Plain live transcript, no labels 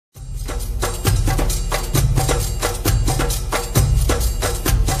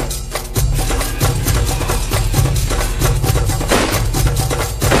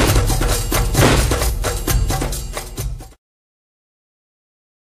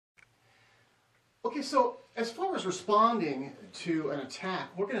Okay, so as far as responding to an attack,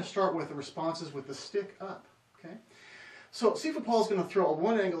 we're going to start with the responses with the stick up. Okay, so Sifu Paul is going to throw a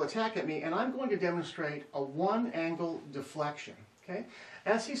one-angle attack at me, and I'm going to demonstrate a one-angle deflection. Okay,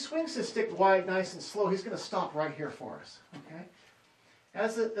 as he swings his stick wide, nice and slow, he's going to stop right here for us. Okay,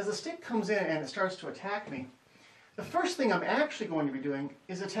 as the stick comes in and it starts to attack me, the first thing I'm actually going to be doing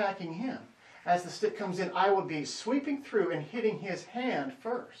is attacking him. As the stick comes in, I will be sweeping through and hitting his hand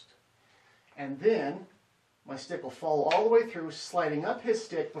first. And then my stick will follow all the way through, sliding up his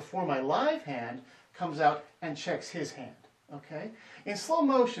stick before my live hand comes out and checks his hand. Okay? In slow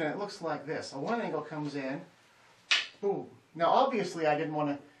motion, it looks like this. A one angle comes in, boom. Now, obviously, I didn't want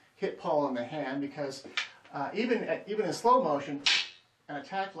to hit Paul in the hand because even in slow motion, an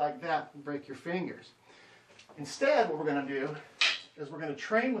attack like that will break your fingers. Instead, what we're going to do is we're going to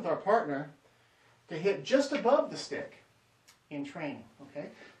train with our partner to hit just above the stick in training. Okay,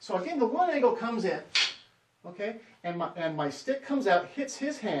 so again, the one angle comes in, okay, and my stick comes out, hits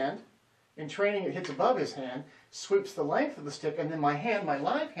his hand. In training, it hits above his hand, sweeps the length of the stick, and then my hand, my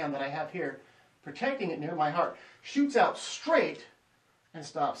live hand that I have here, protecting it near my heart, shoots out straight and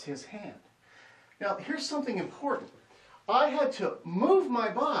stops his hand. Now, here's something important. I had to move my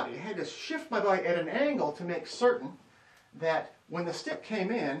body, I had to shift my body at an angle to make certain that when the stick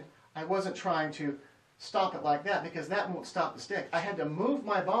came in, I wasn't trying to stop it like that, because that won't stop the stick. I had to move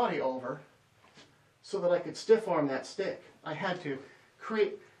my body over so that I could stiff arm that stick. I had to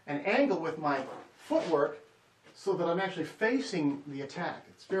create an angle with my footwork so that I'm actually facing the attack.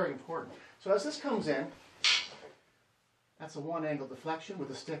 It's very important. So as this comes in, that's a one angle deflection with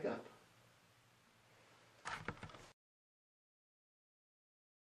the stick up.